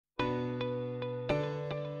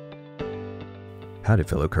Howdy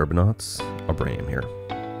fellow Kerbonauts, Abraham here.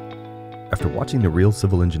 After watching the real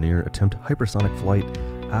civil engineer attempt hypersonic flight,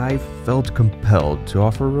 I felt compelled to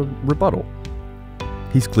offer a rebuttal.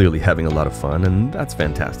 He's clearly having a lot of fun, and that's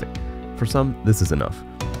fantastic. For some, this is enough.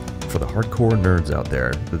 For the hardcore nerds out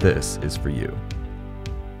there, this is for you.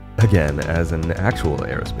 Again, as an actual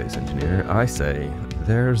aerospace engineer, I say,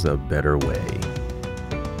 there's a better way.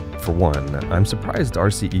 For one, I'm surprised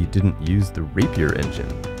RCE didn't use the Rapier engine.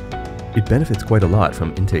 It benefits quite a lot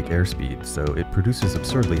from intake airspeed, so it produces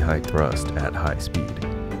absurdly high thrust at high speed.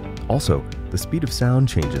 Also, the speed of sound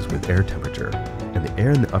changes with air temperature, and the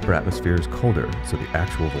air in the upper atmosphere is colder, so the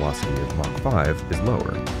actual velocity of Mach 5 is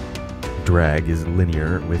lower. Drag is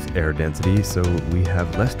linear with air density, so we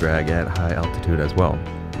have less drag at high altitude as well.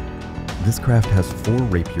 This craft has 4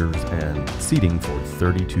 Rapiers and seating for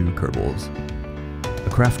 32 Kerbals. A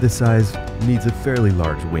craft this size needs a fairly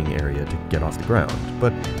large wing area to get off the ground,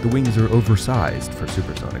 but the wings are oversized for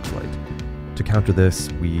supersonic flight. To counter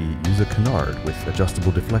this, we use a canard with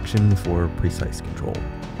adjustable deflection for precise control.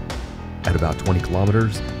 At about 20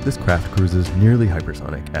 kilometers, this craft cruises nearly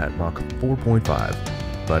hypersonic at Mach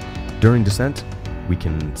 4.5, but during descent, we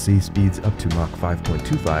can see speeds up to Mach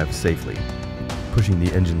 5.25 safely. Pushing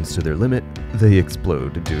the engines to their limit, they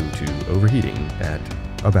explode due to overheating at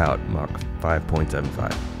about Mach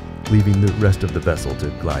 5.75, leaving the rest of the vessel to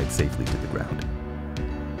glide safely to the ground.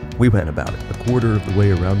 We went about a quarter of the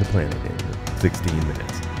way around the planet in 16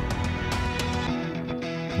 minutes.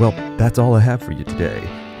 Well, that's all I have for you today.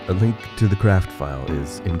 A link to the craft file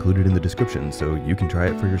is included in the description so you can try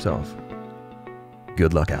it for yourself.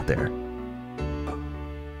 Good luck out there.